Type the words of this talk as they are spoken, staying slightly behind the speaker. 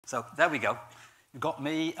So there we go. You got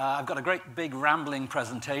me. I've got a great big rambling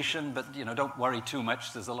presentation, but don't worry too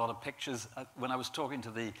much. There's a lot of pictures. When I was talking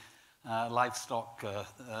to the the LIVEX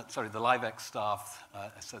staff,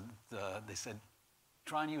 they said,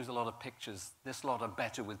 try and use a lot of pictures. This lot are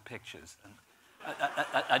better with pictures. And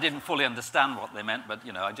I didn't fully understand what they meant, but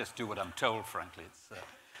I just do what I'm told, frankly.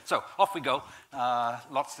 So off we go.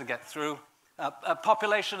 Lots to get through.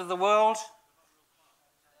 Population of the world.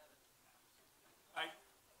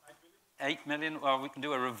 8 million. Well, we can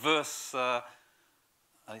do a reverse. Let's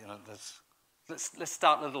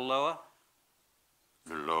start a little lower.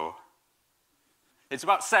 Low. It's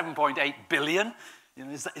about 7.8 billion.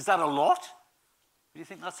 Is that a lot? Do you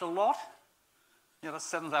think that's a lot? That's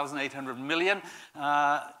 7,800 million.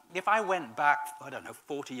 If I went back, I don't know,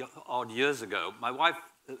 40 odd years ago, my wife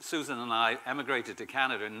Susan and I emigrated to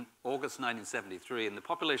Canada in August 1973, and the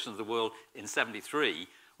population of the world in 73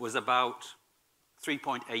 was about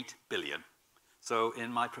 3.8 billion. So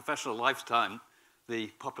in my professional lifetime,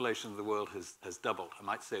 the population of the world has doubled. I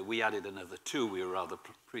might say we added another 2. We were rather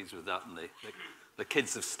pleased with that, and the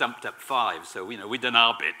kids have stumped up 5. So we've done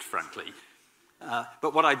our bit, frankly.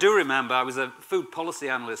 But what I do remember, I was a food policy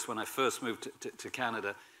analyst when I first moved to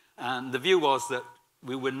Canada, and the view was that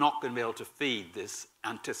we were not going to be able to feed this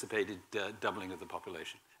anticipated doubling of the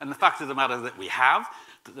population. And the fact of the matter that we have,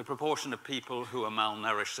 that the proportion of people who are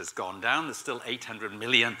malnourished has gone down. There's still 800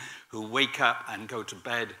 million who wake up and go to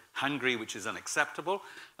bed hungry, which is unacceptable.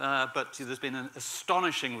 But there's been an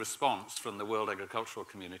astonishing response from the world agricultural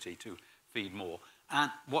community to feed more. And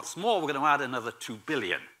what's more, we're going to add another 2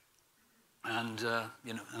 billion. And,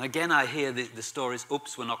 and again, I hear the stories,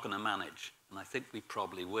 oops, we're not going to manage. And I think we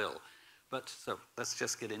probably will. But so let's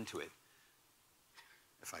just get into it.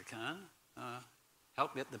 If I can.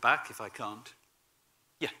 Help me at the back if I can't.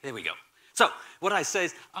 Yeah, there we go. So what I say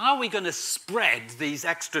is, are we going to spread these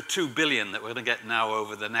extra 2 billion that we're going to get now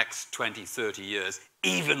over the next 20, 30 years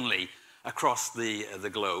evenly across the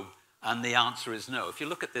globe? And the answer is no. If you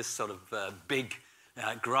look at this sort of big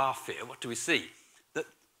graph here, what do we see? That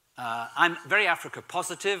I'm very Africa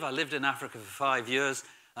positive. I lived in Africa for 5 years.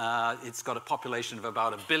 It's got a population of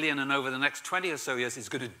about 1 billion, and over the next 20 or so years, it's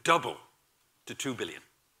going to double to 2 billion.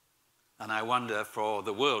 And I wonder, for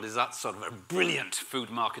the world, is that sort of a brilliant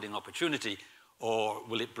food marketing opportunity, or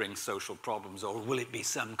will it bring social problems, or will it be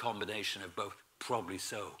some combination of both? Probably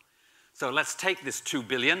so. So let's take this 2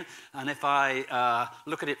 billion, and if I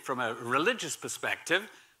look at it from a religious perspective,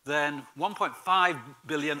 then 1.5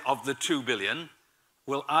 billion of the 2 billion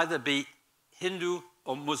will either be Hindu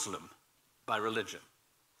or Muslim by religion.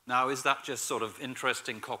 Now, is that just sort of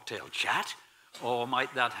interesting cocktail chat, or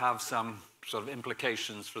might that have some sort of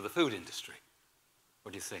implications for the food industry?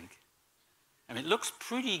 What do you think? I mean, it looks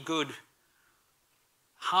pretty good,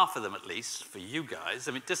 half of them at least, for you guys.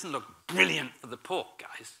 I mean, it doesn't look brilliant for the pork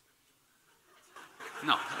guys.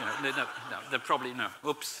 No, they're probably, no,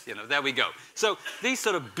 oops, there we go. So these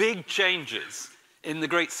sort of big changes in the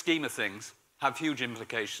great scheme of things have huge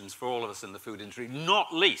implications for all of us in the food industry,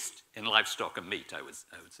 not least in livestock and meat, I would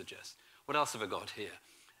suggest. What else have I got here?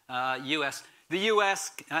 The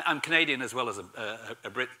US, I'm Canadian as well as a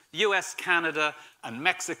Brit. US, Canada, and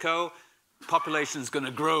Mexico, population is going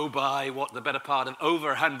to grow by, the better part of over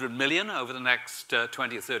 100 million over the next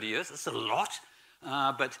 20 or 30 years. That's a lot.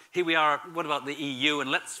 But here we are. What about the EU? And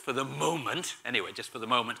let's, for the moment, anyway, just for the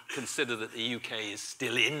moment, consider that the UK is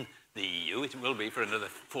still in the EU. It will be for another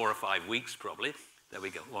 4 or 5 weeks, probably. There we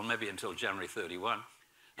go. Well, maybe until January 31.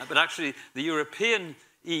 But actually, the European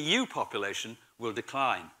EU population will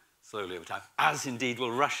decline slowly over time, as indeed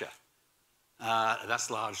will Russia. That's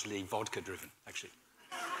largely vodka-driven, actually.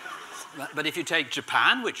 But if you take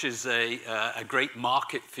Japan, which is a great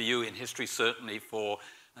market for you in history, certainly for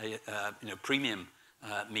premium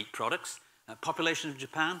meat products, population of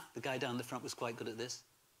Japan, the guy down the front was quite good at this.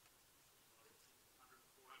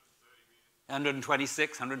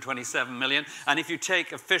 126, 127 million. And if you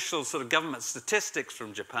take official sort of government statistics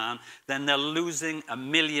from Japan, then they're losing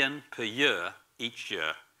 1 million per year each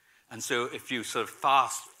year. And so if you sort of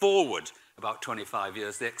fast forward about 25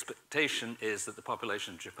 years, the expectation is that the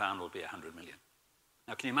population of Japan will be 100 million.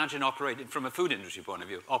 Now, can you imagine operating, from a food industry point of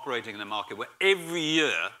view, operating in a market where every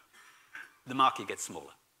year the market gets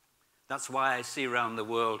smaller? That's why I see around the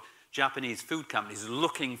world Japanese food companies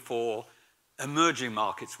looking for emerging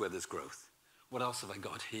markets where there's growth. What else have I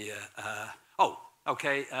got here?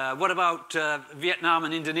 What about Vietnam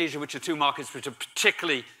and Indonesia, which are 2 markets which are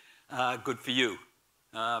particularly good for you?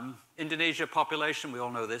 Indonesia population, we all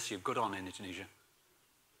know this. You're good on in Indonesia.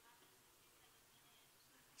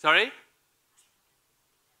 Sorry?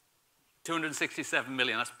 267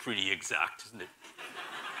 million. That's pretty exact, isn't it?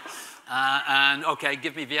 And, okay,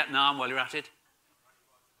 give me Vietnam while you're at it.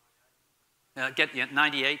 Get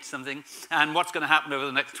 98 something. And what's going to happen over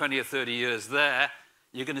the next 20 or 30 years there?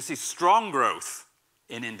 You're going to see strong growth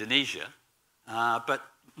in Indonesia, but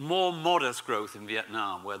more modest growth in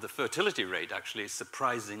Vietnam, where the fertility rate actually is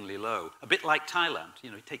surprisingly low. A bit like Thailand. You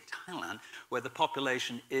know, you take Thailand, where the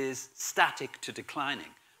population is static to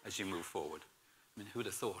declining as you move forward. I mean, who'd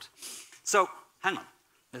have thought? So, hang on.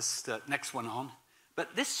 This next one on.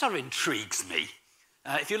 But this sort of intrigues me.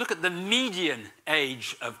 If you look at the median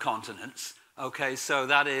age of continents, okay, so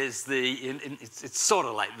that is it's sort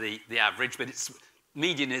of like the average, but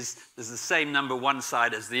median is, there's the same number one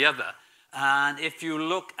side as the other. And if you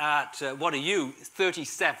look at, what are you?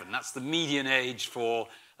 37, that's the median age for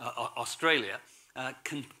Australia.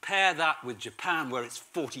 Compare that with Japan, where it's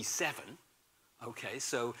 47. Okay,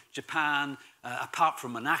 so Japan, apart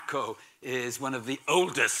from Monaco, is one of the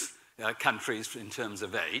oldest countries in terms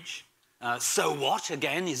of age. So what,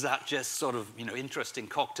 again, is that just sort of, you know, interesting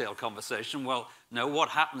cocktail conversation? Well, no, what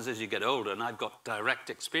happens as you get older, and I've got direct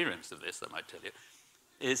experience of this, I might tell you,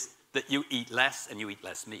 is that you eat less and you eat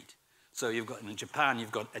less meat. So you've got, in Japan,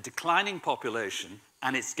 you've got a declining population,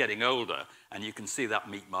 and it's getting older, and you can see that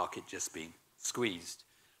meat market just being squeezed.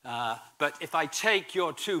 But if I take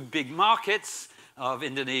your two big markets of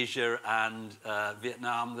Indonesia and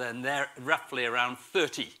Vietnam, then they're roughly around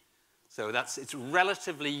 30. So it's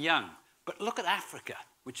relatively young. But look at Africa,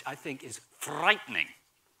 which I think is frightening.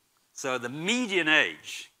 So the median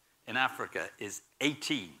age in Africa is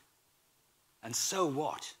 18. And so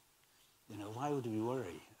what? You know, why would we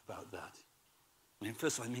worry about that? I mean,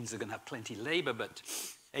 first of all, it means they're going to have plenty of labor, but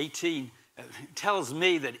 18 tells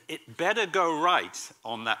me that it better go right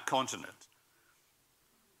on that continent.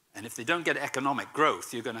 And if they don't get economic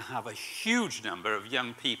growth, you're going to have a huge number of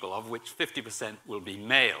young people, of which 50% will be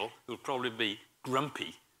male, who'll probably be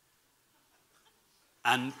grumpy,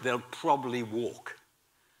 and they'll probably walk.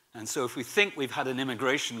 And so if we think we've had an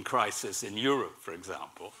immigration crisis in Europe, for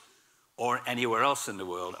example, or anywhere else in the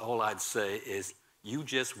world, all I'd say is you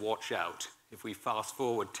just watch out. If we fast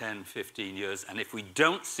forward 10, 15 years, and if we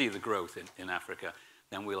don't see the growth in Africa,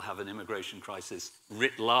 then we'll have an immigration crisis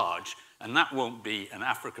writ large, and that won't be an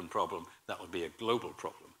African problem, that will be a global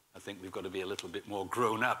problem. I think we've got to be a little bit more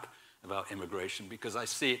grown up about immigration, because I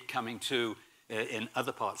see it coming too in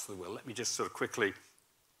other parts of the world. Let me just sort of quickly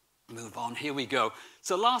move on. Here we go.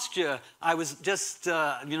 So last year, I was just, you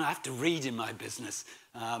know, I have to read in my business.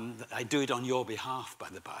 I do it on your behalf, by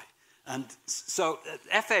the by. And so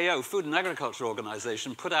FAO, Food and Agriculture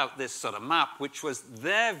Organization, put out this sort of map, which was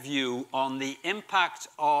their view on the impact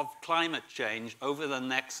of climate change over the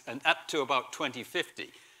next, and up to about 2050.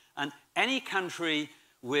 And any country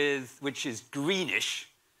which is greenish,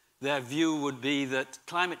 their view would be that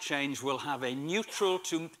climate change will have a neutral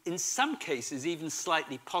to, in some cases, even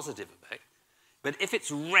slightly positive effect. But if it's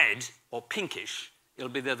red or pinkish, it'll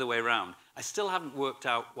be the other way around. I still haven't worked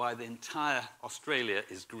out why the entire Australia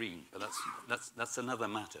is green, but that's another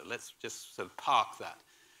matter. Let's just sort of park that.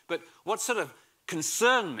 But what sort of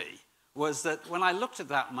concerned me was that when I looked at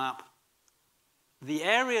that map, the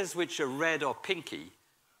areas which are red or pinky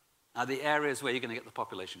are the areas where you're going to get the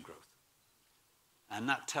population growth. And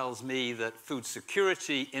that tells me that food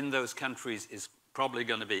security in those countries is probably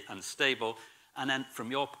going to be unstable. And then from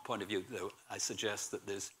your point of view, though, I suggest that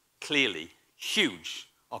there's clearly huge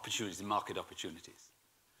opportunities, market opportunities.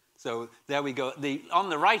 So there we go. On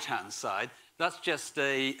the right-hand side, that's just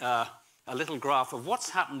a little graph of what's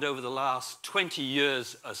happened over the last 20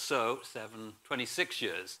 years or so, 26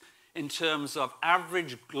 years, in terms of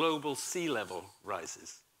average global sea level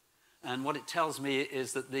rises. And what it tells me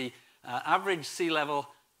is that the average sea level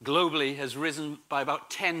globally has risen by about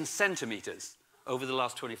 10 centimeters over the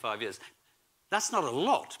last 25 years. That's not a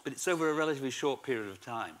lot, but it's over a relatively short period of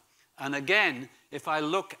time. And again, if I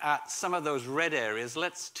look at some of those red areas,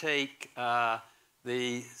 let's take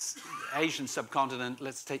the Asian subcontinent,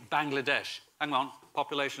 let's take Bangladesh. Hang on,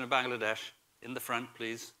 population of Bangladesh, in the front,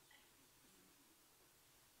 please.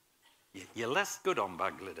 You're less good on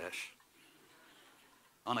Bangladesh,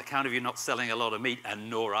 on account of you not selling a lot of meat, and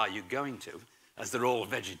nor are you going to, as they're all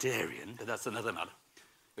vegetarian, but that's another matter.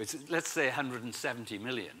 Let's say 170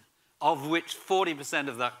 million, of which 40%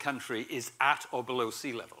 of that country is at or below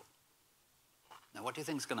sea level. Now, what do you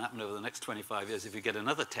think is going to happen over the next 25 years if you get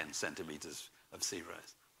another 10 centimeters of sea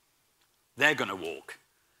rise? They're going to walk.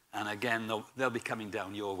 And again, they'll be coming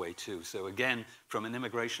down your way too. So again, from an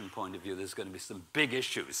immigration point of view, there's going to be some big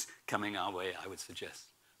issues coming our way, I would suggest.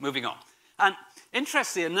 Moving on. And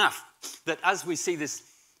interestingly enough, that as we see this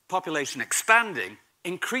population expanding,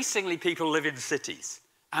 increasingly people live in cities.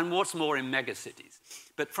 and what's more in megacities.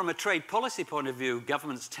 But from a trade policy point of view,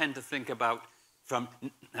 governments tend to think about from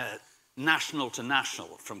national to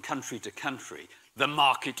national, from country to country, the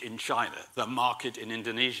market in China, the market in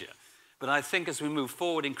Indonesia. But I think as we move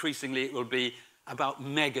forward, increasingly it will be about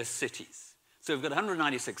mega cities. So we've got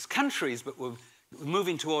 196 countries, but we're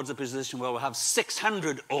moving towards a position where we'll have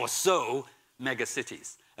 600 or so mega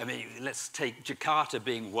cities. I mean, let's take Jakarta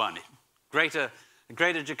being one. Greater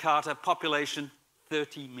Jakarta, population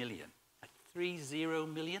 30 million. 30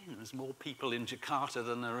 million? There's more people in Jakarta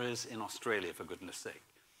than there is in Australia, for goodness sake.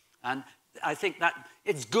 And I think that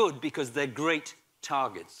it's good because they're great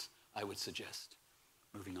targets, I would suggest.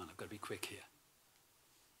 Moving on, I've got to be quick here.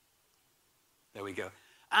 There we go.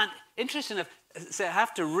 And interesting enough, so I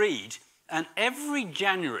have to read, and every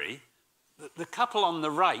January, the couple on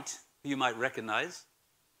the right, who you might recognize,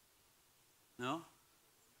 no?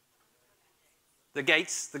 The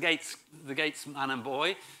Gates man and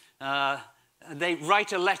boy, they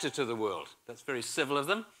write a letter to the world. That's very civil of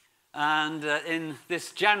them. And in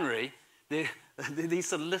this January, these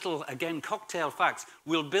sort of little, again, cocktail facts,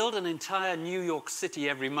 we'll build an entire New York City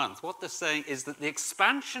every month. What they're saying is that the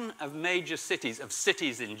expansion of major cities, of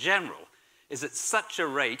cities in general, is at such a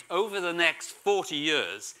rate, over the next 40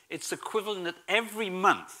 years, it's equivalent that every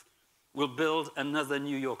month we'll build another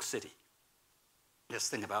New York City.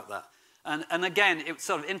 Just think about that. And again, it's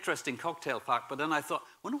sort of interesting cocktail fact, but then I thought,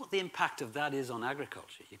 I wonder what the impact of that is on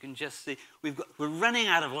agriculture. You can just see, we're running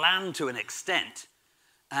out of land to an extent,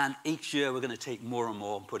 and each year we're going to take more and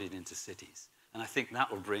more and put it into cities. And I think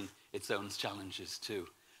that will bring its own challenges too.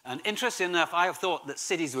 And interesting enough, I have thought that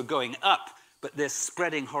cities were going up, but they're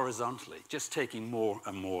spreading horizontally, just taking more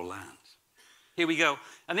and more land. Here we go.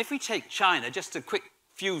 And if we take China, just a quick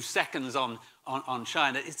few seconds on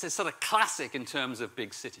China, it's a sort of classic in terms of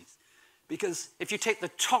big cities. Because if you take the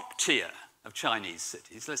top tier of Chinese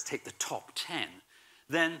cities, let's take the top 10,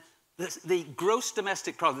 then the gross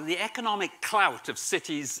domestic product, the economic clout of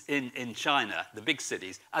cities in China, the big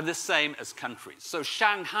cities, are the same as countries. So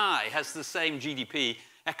Shanghai has the same GDP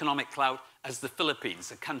economic clout as the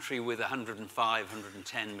Philippines, a country with 105,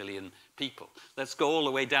 110 million people. Let's go all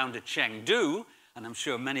the way down to Chengdu, and I'm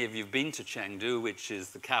sure many of you have been to Chengdu, which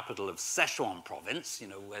is the capital of Sichuan province, you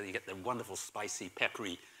know, where you get the wonderful spicy,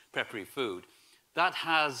 peppery food. That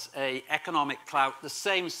has an economic clout the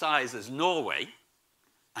same size as Norway,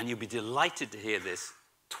 and you'll be delighted to hear this,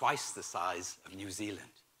 twice the size of New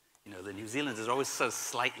Zealand. You know, the New Zealanders are always so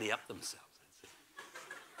slightly up themselves.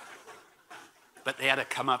 But they had a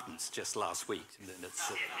comeuppance just last week.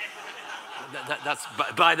 That's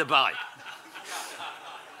by the by.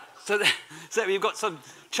 So you've got some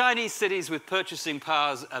Chinese cities with purchasing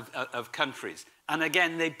powers of countries. And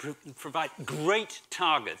again, they provide great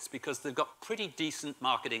targets because they've got pretty decent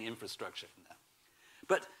marketing infrastructure in there.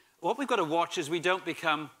 But what we've got to watch is we don't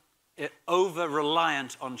become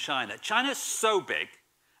over-reliant on China. China's so big,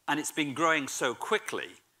 and it's been growing so quickly,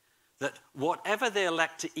 that whatever they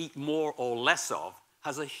elect to eat more or less of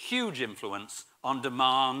has a huge influence on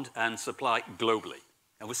demand and supply globally.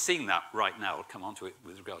 And we're seeing that right now. I'll come on to it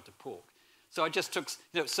with regard to pork. So I just took,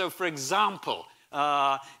 so for example,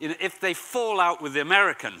 if they fall out with the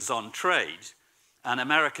Americans on trade and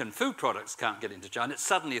American food products can't get into China,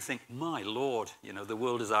 suddenly you think, my Lord, the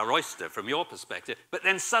world is our oyster from your perspective. But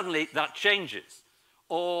then suddenly that changes.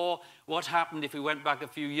 Or what happened if we went back a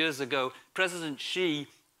few years ago, President Xi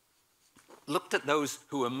looked at those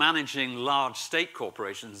who were managing large state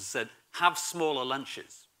corporations and said, have smaller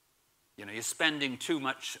lunches. You're spending too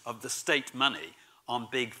much of the state money on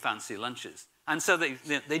big fancy lunches. And so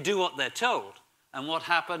they do what they're told. And what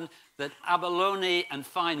happened? That abalone and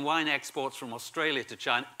fine wine exports from Australia to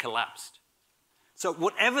China collapsed. So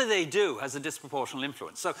whatever they do has a disproportional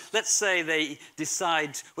influence. So let's say they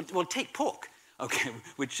decide, well, take pork, okay,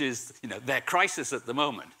 which is their crisis at the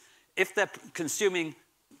moment. If they're consuming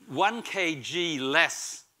 1 kg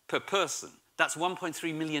less per person, that's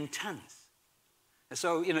 1.3 million tons.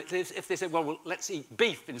 So if they say, well, let's eat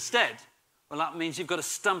beef instead, well, that means you've got to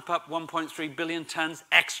stump up 1.3 billion tons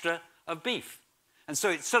extra of beef. And so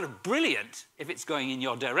it's sort of brilliant if it's going in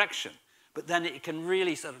your direction, but then it can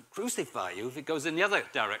really sort of crucify you if it goes in the other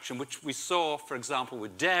direction, which we saw, for example,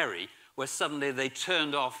 with dairy, where suddenly they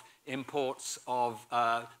turned off imports of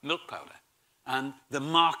milk powder, and the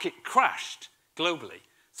market crashed globally.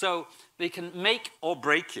 So they can make or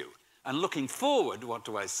break you. And looking forward, what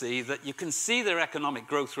do I see? That you can see their economic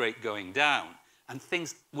growth rate going down, and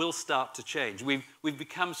things will start to change. We've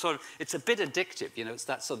become sort of, it's a bit addictive, it's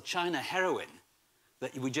that sort of China heroin,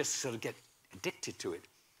 that we just sort of get addicted to it.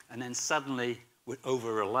 And then suddenly we're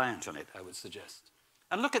over-reliant on it, I would suggest.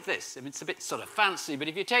 And look at this. I mean, it's a bit sort of fancy, but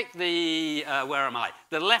if you take the, where am I?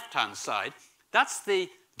 The left-hand side, that's the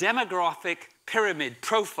demographic pyramid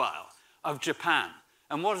profile of Japan.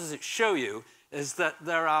 And what does it show you is that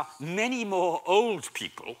there are many more old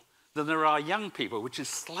people than there are young people, which is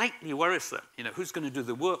slightly worrisome. You know, who's going to do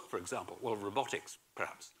the work, for example? Well, robotics,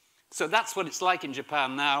 perhaps. So that's what it's like in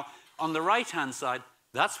Japan now. On the right-hand side,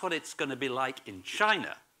 that's what it's going to be like in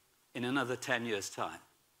China in another 10 years' time.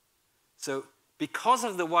 So because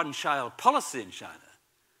of the one-child policy in China,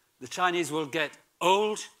 the Chinese will get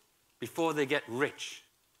old before they get rich,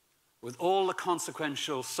 with all the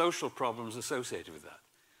consequential social problems associated with that.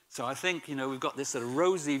 So I think, you know, we've got this sort of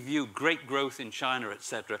rosy view, great growth in China, et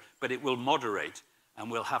cetera, but it will moderate,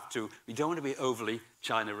 and we'll have to, we don't want to be overly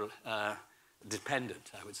China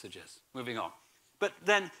dependent, I would suggest. Moving on. But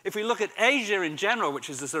then, if we look at Asia in general, which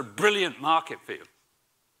is a sort of brilliant market field,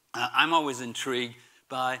 I'm always intrigued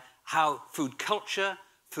by how food culture,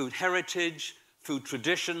 food heritage, food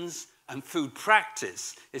traditions, and food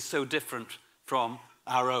practice is so different from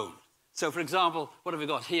our own. So, for example, what have we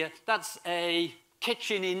got here? That's a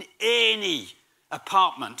kitchen in any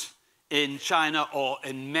apartment in China or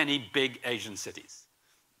in many big Asian cities.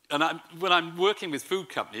 And when I'm working with food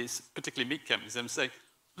companies, particularly meat companies, I'm saying,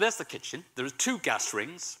 there's the kitchen. There are 2 gas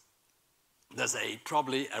rings. There's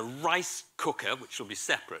probably a rice cooker, which will be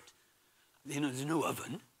separate. You know, there's no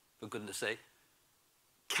oven, for goodness sake.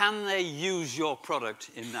 Can they use your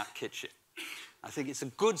product in that kitchen? I think it's a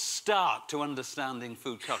good start to understanding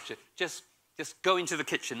food culture. Just go into the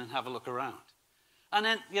kitchen and have a look around. And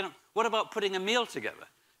then, you know, what about putting a meal together?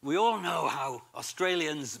 We all know how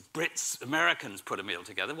Australians, Brits, Americans put a meal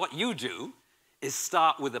together. What you do is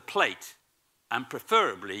start with a plate, and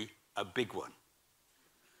preferably a big one.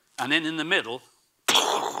 And then in the middle,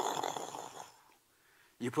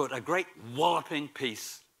 you put a great walloping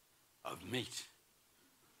piece of meat.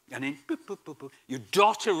 And then boop, boop, boop, boop, you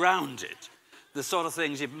dot around it the sort of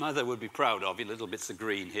things your mother would be proud of, your little bits of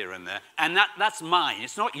green here and there. And that's mine.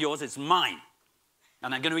 It's not yours, it's mine.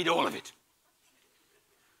 And I'm going to eat all of it.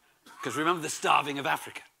 Because remember the starving of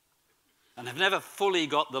Africa. And I've never fully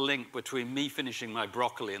got the link between me finishing my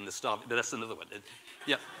broccoli and the starving, but that's another one.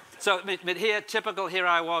 Yeah. So but here, typical, here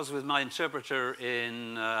I was with my interpreter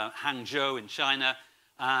in Hangzhou in China,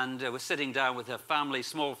 and we're sitting down with her family,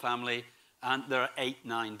 small family, and there are 8,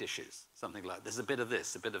 9 dishes, something like that. There's a bit of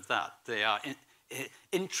this, a bit of that. They are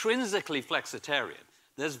intrinsically flexitarian.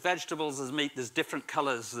 There's vegetables, there's meat, there's different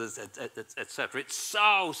colors, et cetera. It's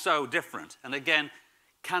so, so different. And again,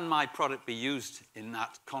 can my product be used in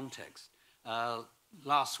that context?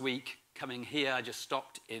 Last week, coming here, I just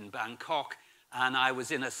stopped in Bangkok, and I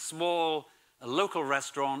was in a small local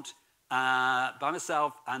restaurant by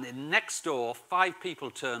myself, and next door, 5 people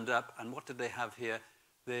turned up, and what did they have here?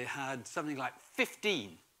 They had something like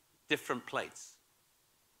 15 different plates.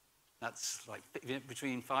 That's like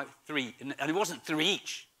between 3, and it wasn't 3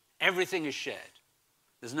 each. Everything is shared.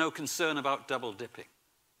 There's no concern about double dipping.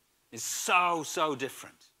 It's so, so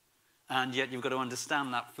different. And yet you've got to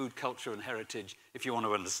understand that food culture and heritage if you want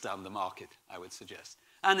to understand the market, I would suggest.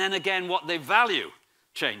 And then again, what they value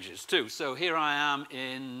changes too. So here I am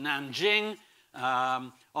in Nanjing.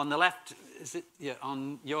 On the left,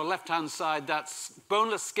 on your left-hand side, that's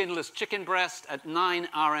boneless, skinless chicken breast at 9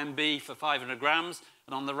 RMB for 500 grams.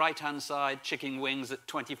 And on the right-hand side, chicken wings at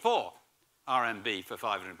 24 RMB for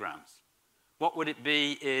 500 grams. What would it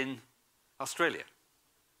be in Australia?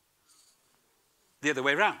 The other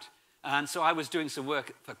way around. And so I was doing some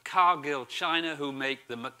work for Cargill China, who make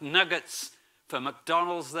the McNuggets for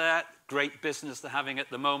McDonald's there. Great business they're having at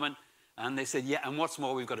the moment. And they said, yeah, and what's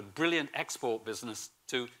more, we've got a brilliant export business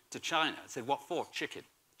to China. I said, what for? Chicken.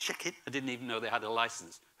 Chicken? I didn't even know they had a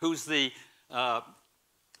license. Who's the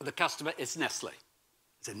customer? It's Nestle.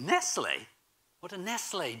 I said, Nestle? What do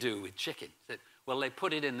Nestle do with chicken? I said, well, they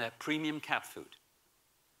put it in their premium cat food.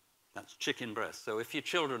 That's chicken breast. So if your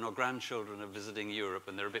children or grandchildren are visiting Europe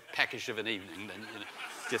and they're a bit peckish of an evening, then you know,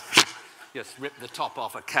 just rip the top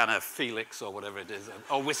off a can of Felix or whatever it is,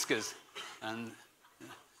 or Whiskers. And,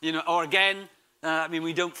 you know, or again, I mean,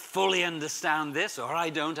 we don't fully understand this, or I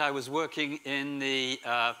don't. I was working in the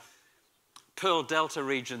Pearl Delta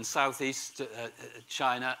region, southeast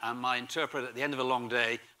China, and my interpreter, at the end of a long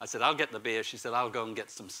day, I said, I'll get the beer. She said, I'll go and get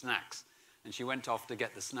some snacks. And she went off to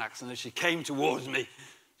get the snacks, and as she came towards me,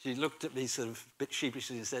 she looked at me sort of a bit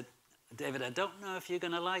sheepishly and said, David, I don't know if you're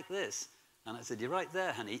going to like this. And I said, you're right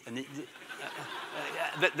there, honey. And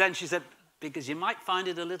but then she said, because you might find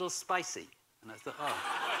it a little spicy. And I thought,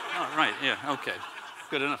 oh right, yeah, okay,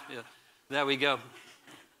 good enough. Yeah. There we go.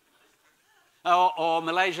 Or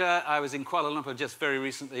Malaysia, I was in Kuala Lumpur just very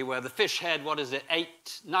recently, where the fish head, what is it,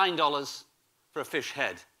 $9 for a fish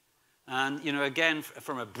head. And, you know, again,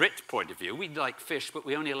 from a Brit point of view, we like fish, but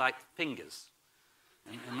we only like fingers.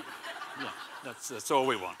 And yeah, that's all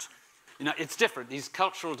we want. You know, it's different, these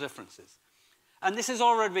cultural differences. And this has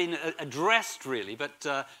already been addressed, really, but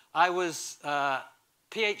I was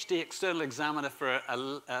PhD external examiner for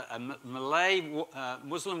a Malay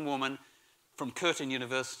Muslim woman from Curtin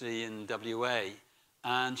University in WA,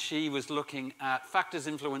 and she was looking at factors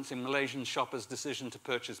influencing Malaysian shoppers' decision to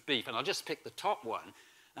purchase beef. And I'll just pick the top one.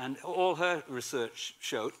 And all her research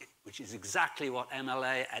showed, which is exactly what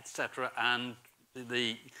MLA, etc., and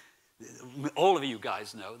all of you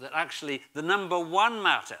guys know, that actually the number one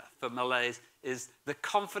matter for Malays is the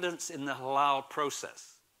confidence in the halal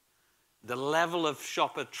process, the level of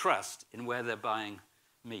shopper trust in where they're buying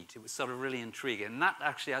meat. It was sort of really intriguing. And that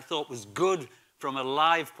actually I thought was good from a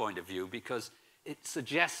live point of view, because it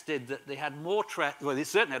suggested that they had more trust, well, they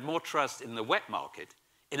certainly had more trust in the wet market,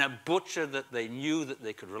 in a butcher that they knew that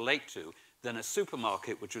they could relate to, than a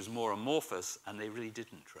supermarket which was more amorphous and they really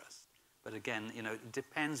didn't trust. But again, you know, it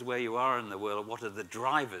depends where you are in the world, what are the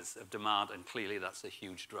drivers of demand, and clearly that's a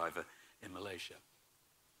huge driver in Malaysia.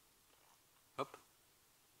 Up.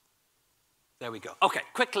 There we go. Okay,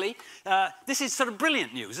 quickly. This is sort of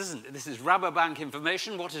brilliant news, isn't it? This is Rabobank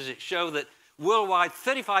information. What does it show? That worldwide,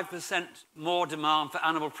 35% more demand for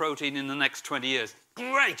animal protein in the next 20 years.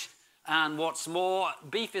 Great! And what's more,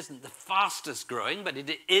 beef isn't the fastest growing, but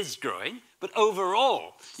it is growing. But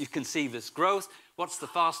overall, you can see this growth. What's the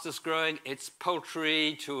fastest growing? It's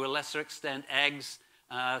poultry, to a lesser extent, eggs,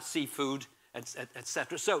 seafood,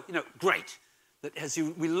 etc. So, you know, great. That as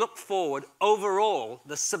we look forward, overall,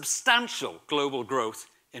 the substantial global growth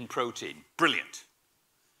in protein. Brilliant.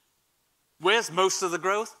 Where's most of the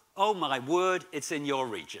growth? Oh, my word, it's in your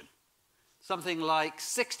region. Something like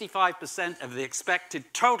 65% of the expected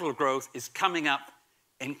total growth is coming up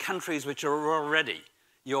in countries which are already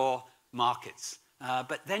your markets.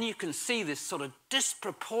 But then you can see this sort of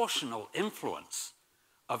disproportional influence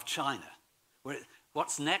of China.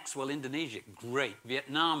 What's next? Well, Indonesia, great.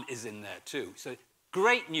 Vietnam is in there too. So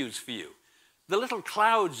great news for you. The little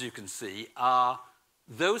clouds you can see are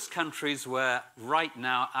those countries where right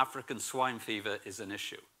now African swine fever is an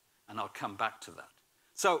issue. And I'll come back to that.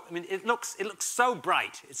 So, I mean, it looks so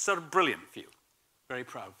bright. It's sort of brilliant for you. Very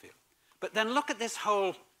proud for you. But then look at this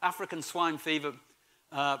whole African swine fever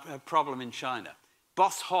problem in China.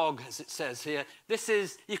 Boss hog, as it says here. This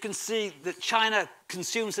is, you can see that China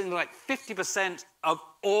consumes something like 50% of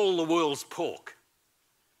all the world's pork.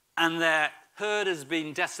 And their herd has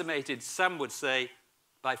been decimated, some would say,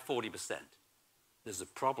 by 40%. There's a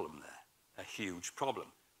problem there, a huge problem,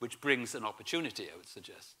 which brings an opportunity, I would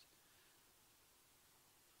suggest.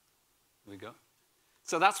 Here we go.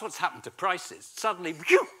 So that's what's happened to prices. Suddenly,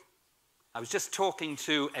 whew, I was just talking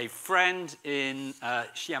to a friend in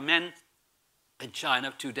Xiamen in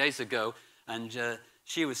China 2 days ago, and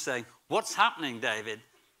she was saying, what's happening, David?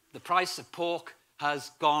 The price of pork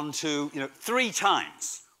has gone to 3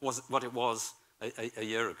 times what it was a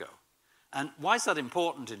year ago. And why is that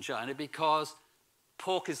important in China? Because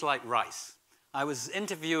pork is like rice. I was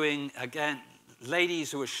interviewing, again,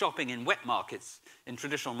 ladies who were shopping in wet markets, in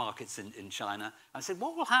traditional markets in China. I said,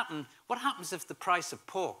 what will happen? What happens if the price of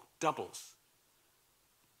pork doubles?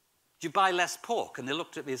 Do you buy less pork? And they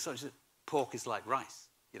looked at me and said, pork is like rice.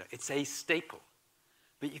 It's a staple.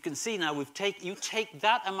 But you can see now, you take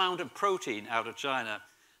that amount of protein out of China,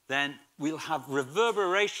 then we'll have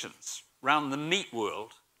reverberations around the meat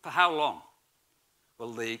world for how long?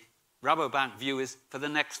 Well, the Rabobank view is for the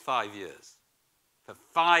next 5 years. For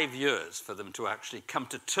 5 years for them to actually come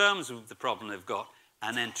to terms with the problem they've got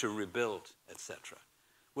and then to rebuild, etc.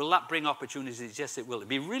 Will that bring opportunities? Yes, it will. It'd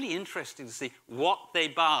be really interesting to see what they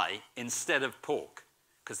buy instead of pork,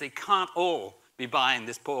 because they can't all be buying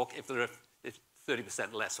this pork if they're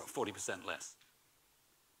 30% less or 40% less.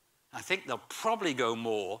 I think they'll probably go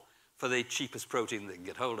more for the cheapest protein they can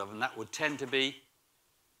get hold of, and that would tend to be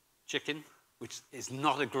chicken, which is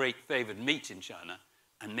not a great favored meat in China,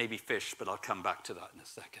 and maybe fish, but I'll come back to that in a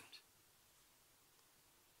second.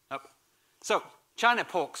 So China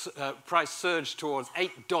pork price surged towards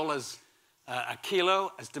 $8 a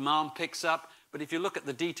kilo as demand picks up. But if you look at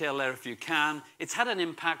the detail there, if you can, it's had an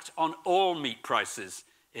impact on all meat prices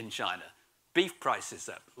in China. Beef prices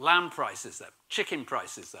up, lamb prices up, chicken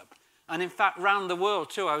prices up. And in fact, around the world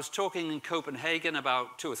too. I was talking in Copenhagen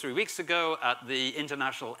about 2 or 3 weeks ago at the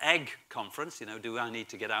International Egg Conference. Do I need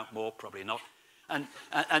to get out more? Probably not. And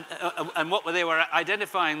what they were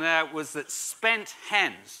identifying there was that spent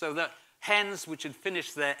hens, so that hens which had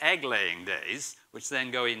finished their egg-laying days, which then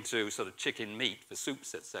go into sort of chicken meat for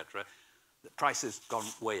soups, etc., the price has gone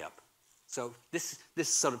way up. So this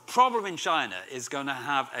sort of problem in China is going to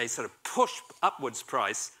have a sort of push upwards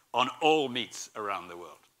price on all meats around the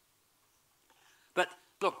world. But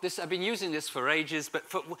look, I've been using this for ages, but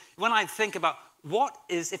when I think about what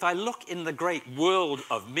is, if I look in the great world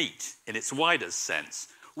of meat in its widest sense,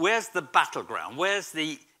 where's the battleground? Where's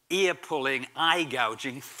the ear-pulling,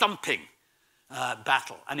 eye-gouging, thumping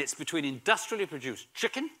battle? And it's between industrially produced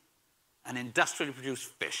chicken and industrially produced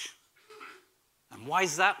fish. And why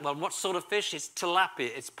is that? Well, what sort of fish? It's tilapia,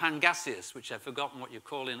 it's pangasius, which I've forgotten what you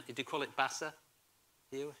call in. Do you call it bassa?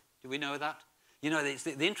 Do we know that? You know,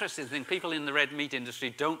 the interesting thing, people in the red meat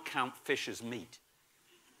industry don't count fish as meat.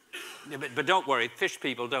 But don't worry, fish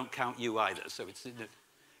people don't count you either. So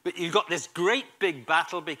but you've got this great big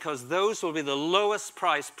battle because those will be the lowest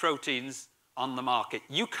priced proteins on the market.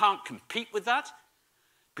 You can't compete with that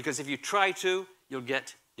because if you try to, you'll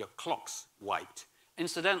get your clocks wiped.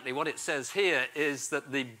 Incidentally, what it says here is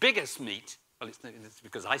that the biggest meat, well, it's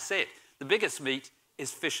because I say it, the biggest meat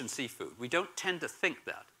is fish and seafood. We don't tend to think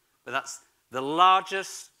that, but that's the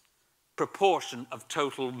largest proportion of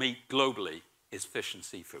total meat globally is fish and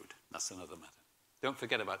seafood. That's another matter. Don't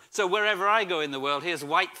forget about it. So wherever I go in the world, here's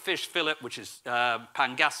white fish fillet, which is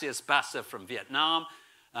Pangasius bassa from Vietnam,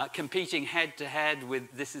 competing head-to-head with,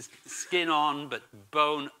 this is skin on but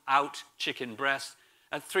bone out chicken breast,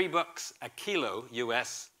 at $3 a kilo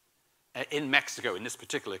US in Mexico in this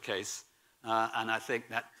particular case. And I think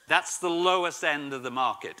that's the lowest end of the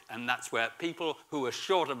market, and that's where people who are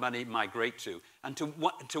short of money migrate to. And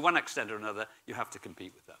to one extent or another, you have to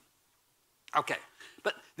compete with them. Okay,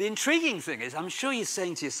 but the intriguing thing is, I'm sure you're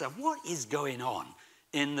saying to yourself, what is going on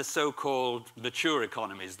in the so-called mature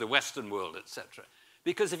economies, the Western world, etc.?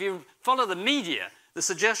 Because if you follow the media, the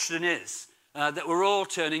suggestion is that we're all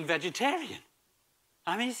turning vegetarian.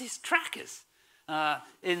 I mean, it's trackers.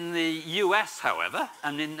 In the US, however,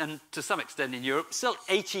 and to some extent in Europe, still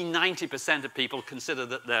 80–90% of people consider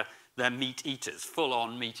that they're meat eaters,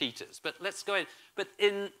 full-on meat eaters. But let's go in. But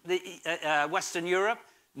in the Western Europe,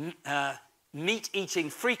 meat eating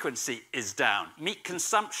frequency is down. Meat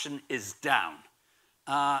consumption is down.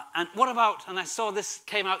 And what about, and I saw this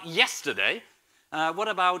came out yesterday, what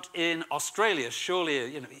about in Australia?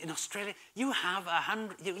 Surely, you know, in Australia, you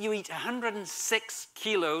eat 106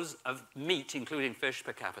 kilos of meat, including fish,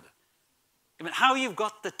 per capita. I mean, how you've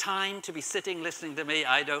got the time to be sitting listening to me,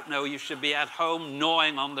 I don't know. You should be at home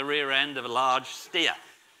gnawing on the rear end of a large steer.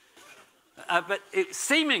 But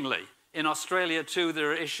seemingly, in Australia, too,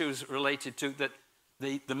 there are issues related to that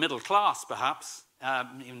the middle class, perhaps,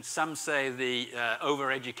 even some say the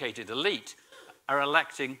overeducated elite, are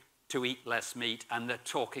electing to eat less meat, and they're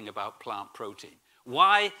talking about plant protein.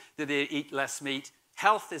 Why do they eat less meat?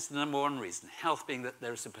 Health is the number one reason. Health being that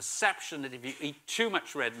there is a perception that if you eat too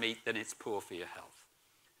much red meat, then it's poor for your health.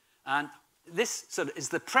 And this sort of is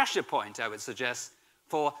the pressure point, I would suggest,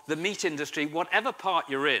 for the meat industry, whatever part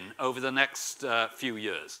you're in over the next few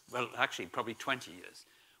years, well, actually probably 20 years,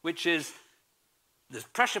 which is the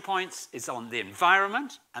pressure points is on the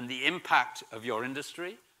environment and the impact of your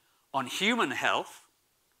industry, on human health,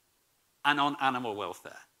 and on animal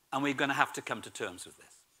welfare. And we're going to have to come to terms with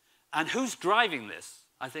this. And who's driving this?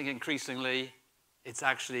 I think increasingly it's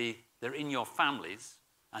actually, they're in your families,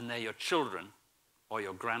 and they're your children or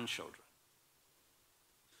your grandchildren.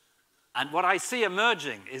 And what I see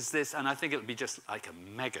emerging is this, and I think it'll be just like a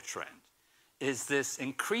mega trend, is this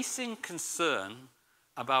increasing concern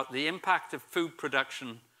about the impact of food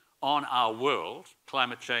production on our world,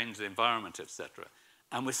 climate change, the environment, etc.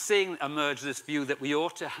 And we're seeing emerge this view that we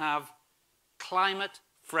ought to have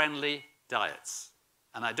climate-friendly diets.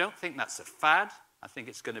 And I don't think that's a fad. I think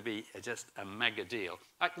it's going to be just a mega deal.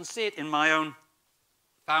 I can see it in my own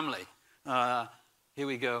family. Here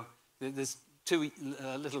we go. There's two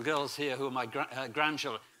little girls here who are my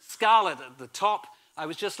grandchildren. Scarlett at the top. I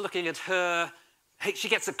was just looking at her. Hey, she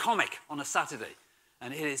gets a comic on a Saturday.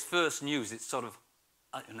 And in its first news, it's sort of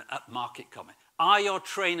an upmarket comic. Are your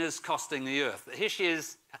trainers costing the earth? Here she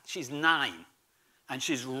is. She's 9. And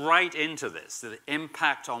she's right into this, the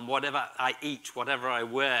impact on whatever I eat, whatever I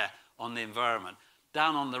wear on the environment.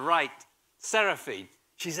 Down on the right, Seraphine,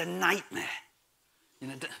 she's a nightmare.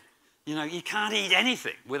 You know, you can't eat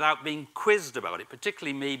anything without being quizzed about it,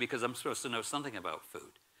 particularly me, because I'm supposed to know something about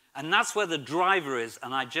food. And that's where the driver is,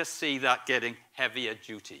 and I just see that getting heavier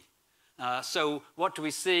duty. So what do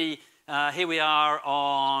we see? Here we are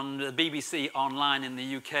on the BBC Online in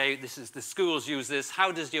the UK. This is the schools use this.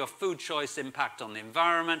 How does your food choice impact on the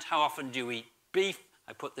environment? How often do you eat beef?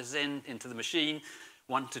 I put this into the machine.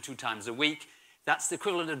 1 to 2 times a week. That's the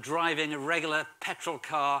equivalent of driving a regular petrol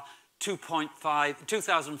car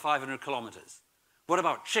 2,500 kilometers. What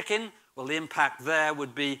about chicken? Well, the impact there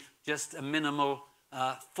would be just a minimal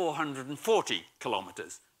 440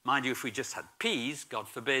 kilometers. Mind you, if we just had peas, God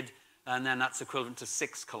forbid, and then that's equivalent to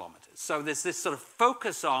 6 kilometers. So there's this sort of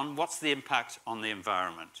focus on what's the impact on the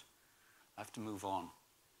environment. I have to move on.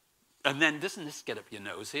 And then, doesn't this get up your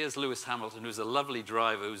nose? Here's Lewis Hamilton, who's a lovely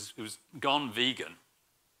driver who's gone vegan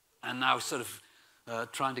and now sort of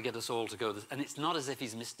trying to get us all to go. And it's not as if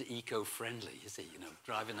he's Mr. Eco-friendly, is he? You know,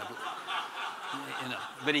 driving a... you know,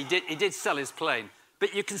 but he did sell his plane.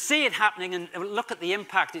 But you can see it happening, and look at the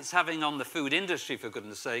impact it's having on the food industry, for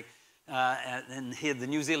goodness sake. And here, the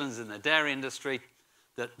New Zealanders in the dairy industry,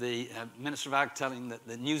 that the Minister of Ag telling that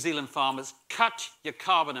the New Zealand farmers, cut your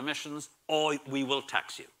carbon emissions or we will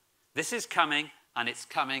tax you. This is coming, and it's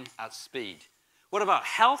coming at speed. What about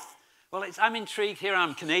health? Well, I'm intrigued. Here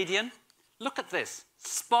I'm Canadian. Look at this.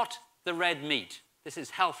 Spot the red meat. This is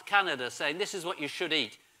Health Canada saying this is what you should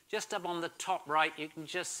eat. Just up on the top right, you can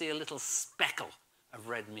just see a little speckle of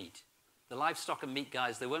red meat. The livestock and meat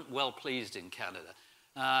guys, they weren't well pleased in Canada.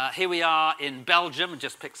 Here we are in Belgium,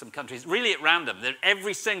 just pick some countries, really at random.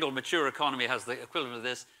 Every single mature economy has the equivalent of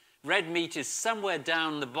this. Red meat is somewhere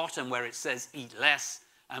down the bottom where it says eat less.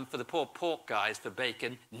 And for the poor pork guys, for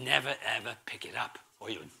bacon, never ever pick it up or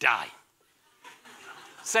you'll die.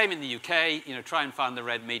 Same in the UK, you know, try and find the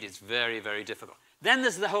red meat, it's very, very difficult. Then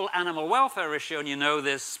there's the whole animal welfare issue, and you know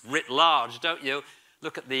this writ large, don't you?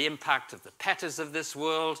 Look at the impact of the petters of this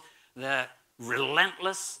world. They're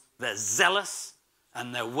relentless, they're zealous,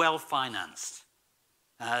 and they're well-financed.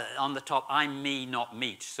 On the top, I'm me, not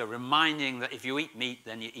meat. So reminding that if you eat meat,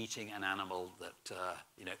 then you're eating an animal that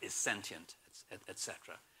you know, is sentient,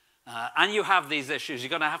 etc. And you have these issues.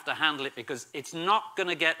 You're going to have to handle it because it's not going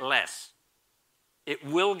to get less. It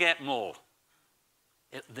will get more.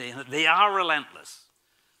 They are relentless.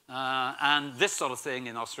 And this sort of thing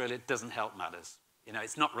in Australia doesn't help matters. You know,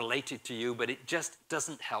 it's not related to you, but it just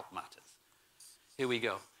doesn't help matters. Here we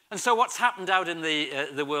go. And so what's happened out in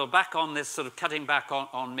the world, back on this sort of cutting back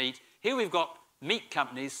on meat, here we've got meat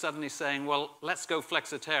companies suddenly saying, well, let's go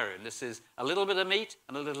flexitarian. This is a little bit of meat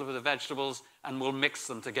and a little bit of vegetables, and we'll mix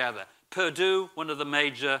them together. Purdue, one of the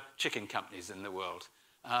major chicken companies in the world.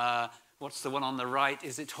 What's the one on the right?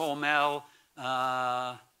 Is it Hormel?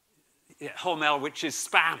 Yeah, Hormel, which is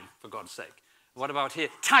spam, for God's sake. What about here?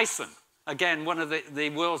 Tyson, again, one of the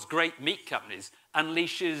world's great meat companies,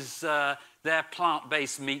 unleashes their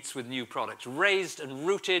plant-based meats with new products. Raised and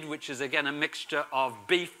Rooted, which is, again, a mixture of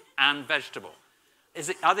beef and vegetable.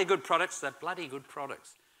 Are they good products? They're bloody good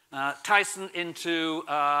products. Tyson into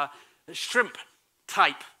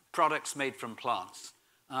shrimp-type products made from plants.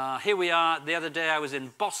 Here we are. The other day I was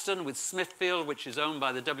in Boston with Smithfield, which is owned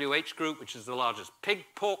by the WH Group, which is the largest pig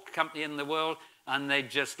pork company in the world, and they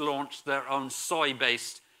just launched their own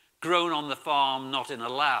soy-based, grown on the farm, not in a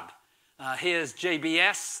lab. Here's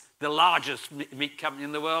JBS, the largest meat company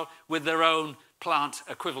in the world, with their own plant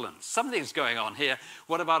equivalents. Something's going on here.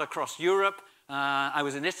 What about across Europe? I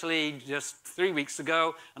was in Italy just 3 weeks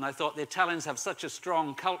ago, and I thought the Italians have such a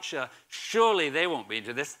strong culture. Surely they won't be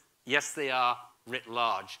into this. Yes, they are, writ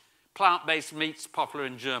large. Plant-based meats popular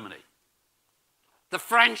in Germany. The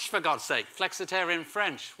French, for God's sake, flexitarian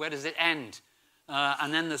French, where does it end?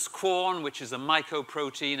 And then there's Quorn, which is a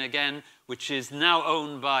mycoprotein again, which is now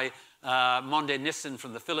owned by Monde Nissin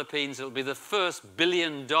from the Philippines. It'll be the first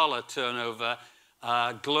billion-dollar turnover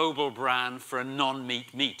global brand for a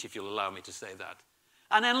non-meat meat, if you'll allow me to say that.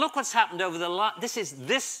 And then look what's happened over the last, this is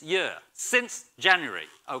this year, since January.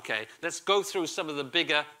 Okay, let's go through some of the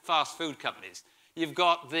bigger fast food companies. You've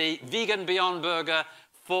got the vegan Beyond Burger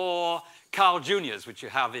for Carl Jr.'s, which you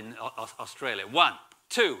have in Australia. 1.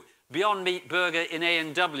 2, Beyond Meat Burger in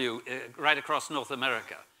A&W right across North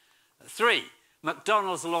America. 3,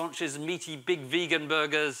 McDonald's launches meaty big vegan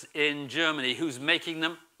burgers in Germany. Who's making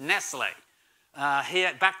them? Nestle.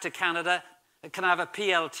 Here, back to Canada. Can I have a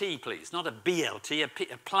PLT, please? Not a BLT,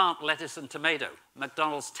 a plant, lettuce, and tomato.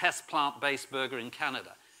 McDonald's test plant-based burger in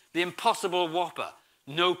Canada. The Impossible Whopper,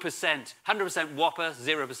 no percent, 100% Whopper,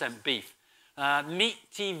 0% beef.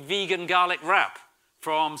 Meaty vegan garlic wrap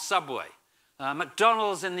from Subway.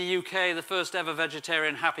 McDonald's in the UK, the first ever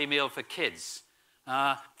vegetarian Happy Meal for kids.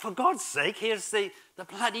 For God's sake, here's the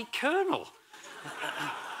bloody Colonel.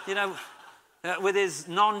 You know, with his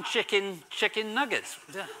non-chicken chicken nuggets.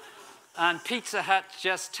 And Pizza Hut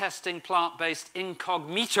just testing plant-based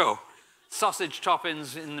incognito sausage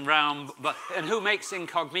toppings in the round. And who makes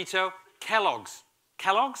incognito? Kellogg's.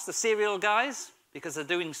 Kellogg's, the cereal guys, because they're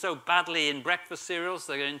doing so badly in breakfast cereals,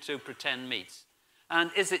 they're going to pretend meats. And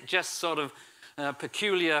is it just sort of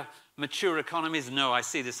peculiar mature economies? No, I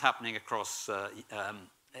see this happening across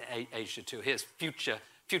Asia too. Here's Future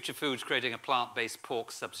Foods creating a plant-based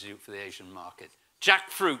pork substitute for the Asian market.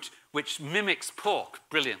 Jackfruit, which mimics pork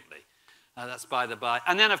brilliantly. That's by the by.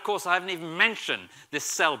 And then, of course, I haven't even mentioned this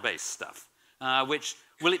cell-based stuff, which,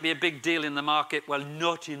 will it be a big deal in the market? Well,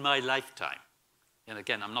 not in my lifetime. And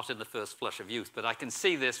again, I'm not in the first flush of youth, but I can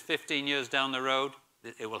see this 15 years down the road,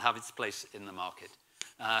 it will have its place in the market.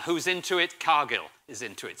 Who's into it? Cargill is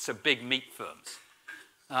into it, so big meat firms.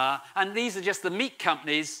 And these are just the meat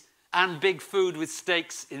companies and big food with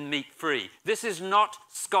stakes in meat-free. This is not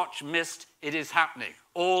Scotch mist, it is happening.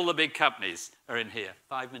 All the big companies are in here.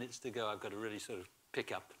 5 minutes to go, I've got to really sort of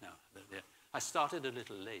pick up now. I started a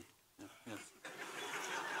little late. Yeah.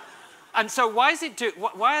 And so why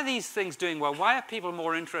are these things doing well? Why are people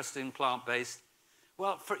more interested in plant-based?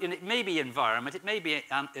 Well, it may be environment, it may be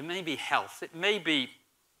health, it may be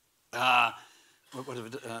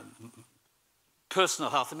personal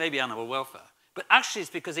health, it may be animal welfare. But actually it's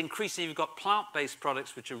because increasingly you've got plant-based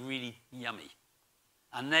products which are really yummy.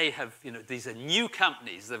 And they have, these are new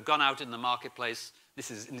companies that have gone out in the marketplace.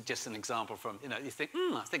 This is just an example from, you think,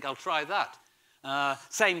 I think I'll try that.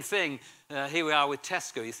 Same thing, here we are with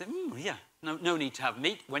Tesco. You think, yeah, no need to have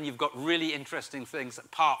meat when you've got really interesting things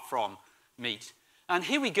apart from meat. And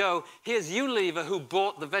here we go. Here's Unilever, who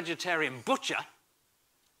bought the vegetarian butcher.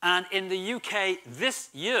 And in the UK this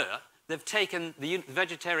year, they've taken the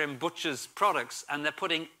vegetarian butcher's products and they're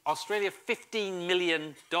putting Australia $15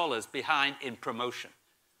 million behind in promotion.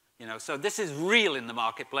 So this is real in the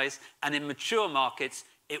marketplace, and in mature markets,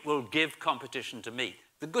 it will give competition to meat.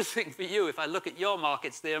 The good thing for you, if I look at your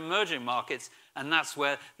markets, they're emerging markets, and that's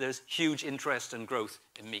where there's huge interest and growth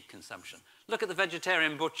in meat consumption. Look at the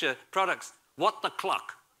vegetarian butcher products. What the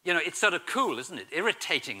cluck? It's sort of cool, isn't it?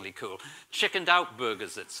 Irritatingly cool. Chickened out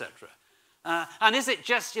burgers, etc. And is it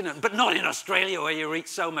just, but not in Australia where you eat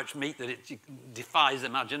so much meat that it defies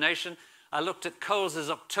imagination. I looked at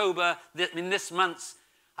Coles's October, this month's,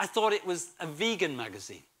 I thought it was a vegan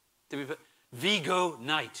magazine. Vigo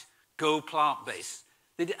Night, go plant-based.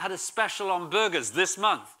 They had a special on burgers this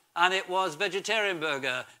month, and it was vegetarian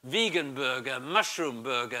burger, vegan burger, mushroom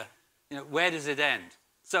burger. Where does it end?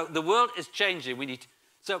 So the world is changing.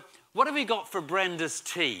 So what have we got for Brenda's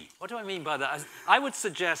tea? What do I mean by that? I would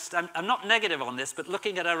suggest, I'm not negative on this, but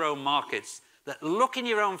looking at our own markets, that look in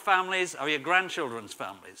your own families or your grandchildren's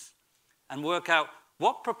families and work out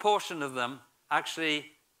what proportion of them actually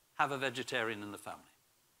have a vegetarian in the family.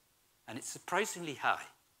 And it's surprisingly high.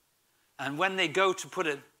 And when they go to put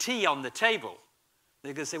a tea on the table,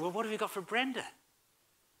 they're going to say, well, what have you got for Brenda?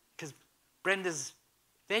 Because Brenda's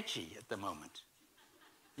veggie at the moment.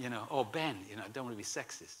 Or Ben, I don't want to be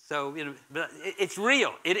sexist. So, but it's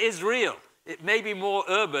real. It is real. It may be more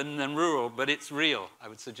urban than rural, but it's real, I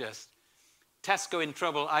would suggest. Tesco in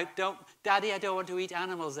trouble. Daddy, I don't want to eat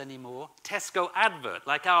animals anymore. Tesco advert,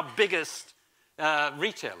 like our biggest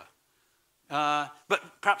retailer. But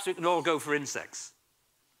perhaps we can all go for insects.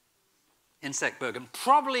 Insect burger.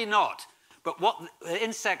 Probably not. But what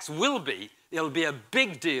insects will be, it'll be a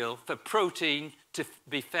big deal for protein to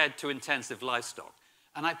be fed to intensive livestock.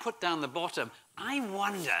 And I put down the bottom, I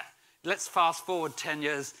wonder, let's fast forward 10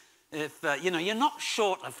 years, if, you're not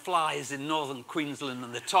short of flies in northern Queensland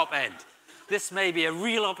and the top end. This may be a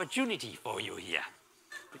real opportunity for you here.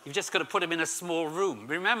 But you've just got to put them in a small room.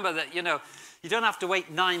 Remember that, you don't have to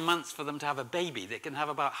wait 9 months for them to have a baby. They can have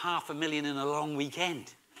about 500,000 in a long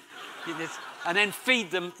weekend. And then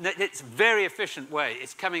feed them. It's a very efficient way.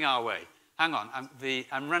 It's coming our way. Hang on,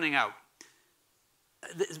 I'm running out.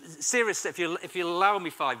 Seriously, if you'll allow me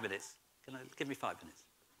 5 minutes, give me 5 minutes.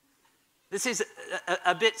 This is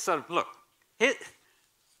a bit sort of, look, here,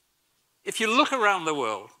 if you look around the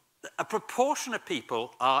world, a proportion of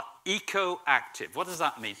people are eco-active. What does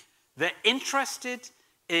that mean? They're interested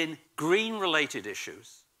in green-related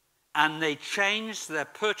issues, and they change their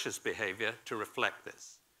purchase behavior to reflect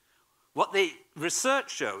this. What the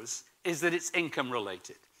research shows is that it's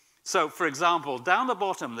income-related. So, for example, down the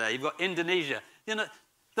bottom there, you've got Indonesia.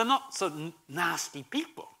 They're not sort of nasty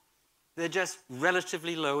people. They're just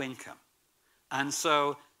relatively low income. And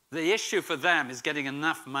so the issue for them is getting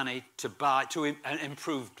enough money to buy an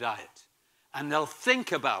improved diet. And they'll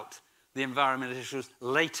think about the environmental issues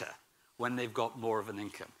later when they've got more of an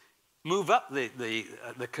income. Move up the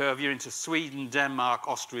curve, you're into Sweden, Denmark,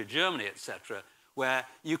 Austria, Germany, etc., where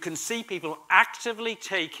you can see people actively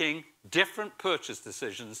taking different purchase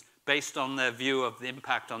decisions based on their view of the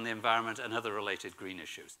impact on the environment and other related green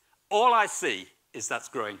issues. All I see is that's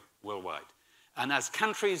growing worldwide. And as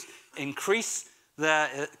countries increase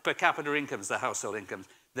their per capita incomes, their household incomes,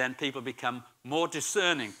 then people become more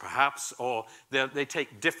discerning, perhaps, or they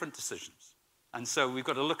take different decisions. And so we've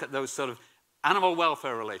got to look at those sort of animal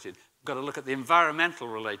welfare related, we've got to look at the environmental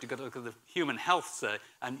related, we've got to look at the human health,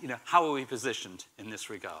 and how are we positioned in this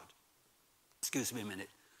regard? Excuse me a minute.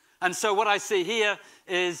 And so what I see here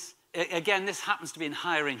is, again, this happens to be in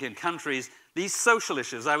higher income countries, these social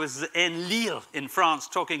issues. I was in Lille in France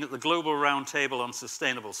talking at the Global Roundtable on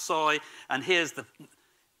Sustainable Soy, and here's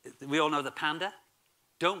we all know the panda.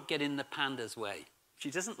 Don't get in the panda's way. If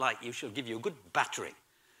she doesn't like you, she'll give you a good battering.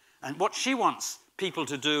 And what she wants people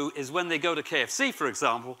to do is when they go to KFC, for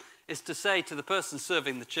example, is to say to the person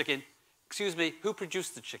serving the chicken, excuse me, who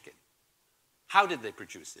produced the chicken? How did they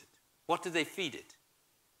produce it? What did they feed it?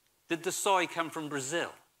 Did the soy come from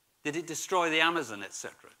Brazil? Did it destroy the Amazon,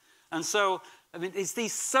 etc.? And so, I mean, it's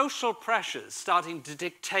these social pressures starting to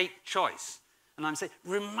dictate choice. And I'm saying,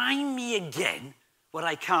 remind me again what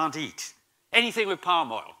I can't eat. Anything with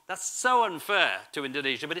palm oil. That's so unfair to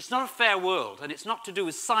Indonesia, but it's not a fair world, and it's not to do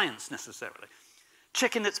with science necessarily.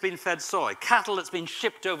 Chicken that's been fed soy, cattle that's been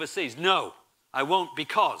shipped overseas. No, I won't,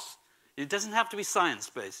 because it doesn't have to be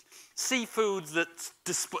science-based. Seafoods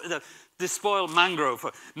that despoil mangrove,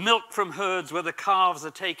 milk from herds where the calves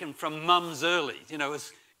are taken from mums early.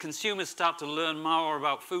 As consumers start to learn more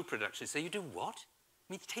about food production, say, you do what?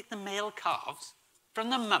 You take the male calves from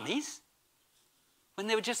the mummies when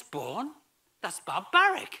they were just born? That's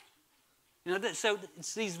barbaric. So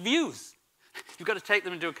it's these views. You've got to take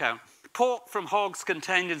them into account. Pork from hogs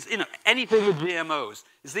contained in, anything with GMOs.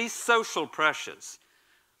 It's these social pressures.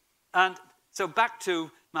 And so back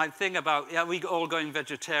to my thing about, are we all going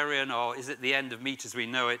vegetarian, or is it the end of meat as we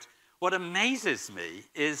know it? What amazes me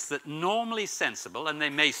is that normally sensible, and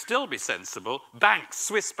they may still be sensible, banks,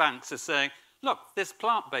 Swiss banks are saying, look, this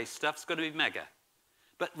plant-based stuff's going to be mega.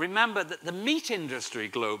 But remember that the meat industry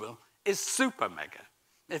global is super mega.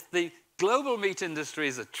 If the global meat industry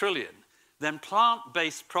is $1 trillion, then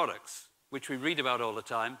plant-based products, which we read about all the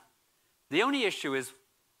time, the only issue is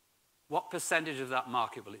what percentage of that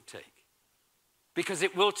market will it take? Because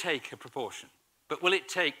it will take a proportion. But will it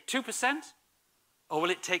take 2% or will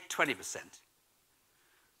it take 20%?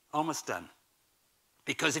 Almost done.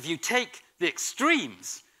 Because if you take the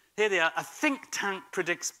extremes, here they are, a think tank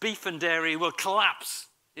predicts beef and dairy will collapse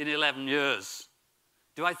in 11 years.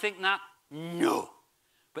 Do I think that? No.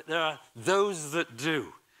 But there are those that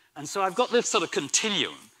do. And so I've got this sort of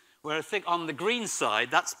continuum where I think on the green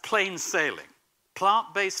side, that's plain sailing.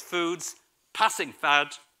 Plant-based foods, passing fad,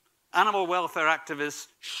 animal welfare activists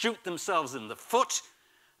shoot themselves in the foot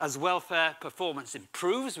as welfare performance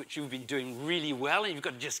improves, which you've been doing really well, and you've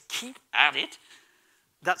got to just keep at it.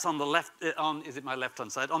 That's on the left, is it my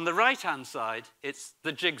left-hand side? On the right-hand side, it's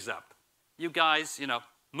the jig's up. You guys,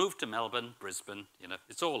 move to Melbourne, Brisbane,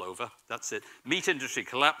 it's all over, that's it. Meat industry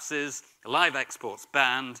collapses, live exports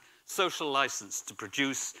banned, social license to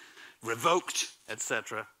produce revoked,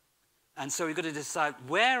 etc. And so we've got to decide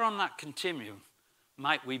where on that continuum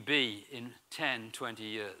might we be in 10, 20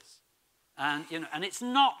 years. And, and it's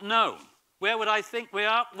not known. Where would I think we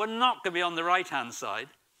are? We're not going to be on the right-hand side,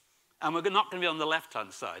 and we're not going to be on the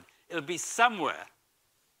left-hand side. It'll be somewhere.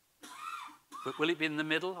 But will it be in the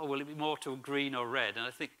middle, or will it be more to green or red? And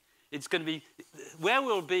I think it's going to be, where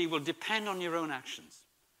we'll be will depend on your own actions,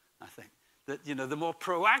 I think. That, the more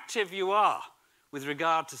proactive you are with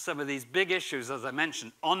regard to some of these big issues, as I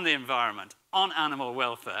mentioned, on the environment, on animal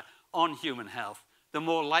welfare, on human health, the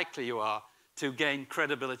more likely you are to gain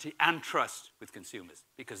credibility and trust with consumers,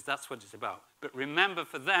 because that's what it's about. But remember,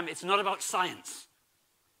 for them, it's not about science.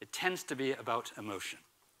 It tends to be about emotion.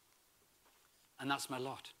 And that's my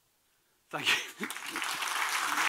lot. Thank you.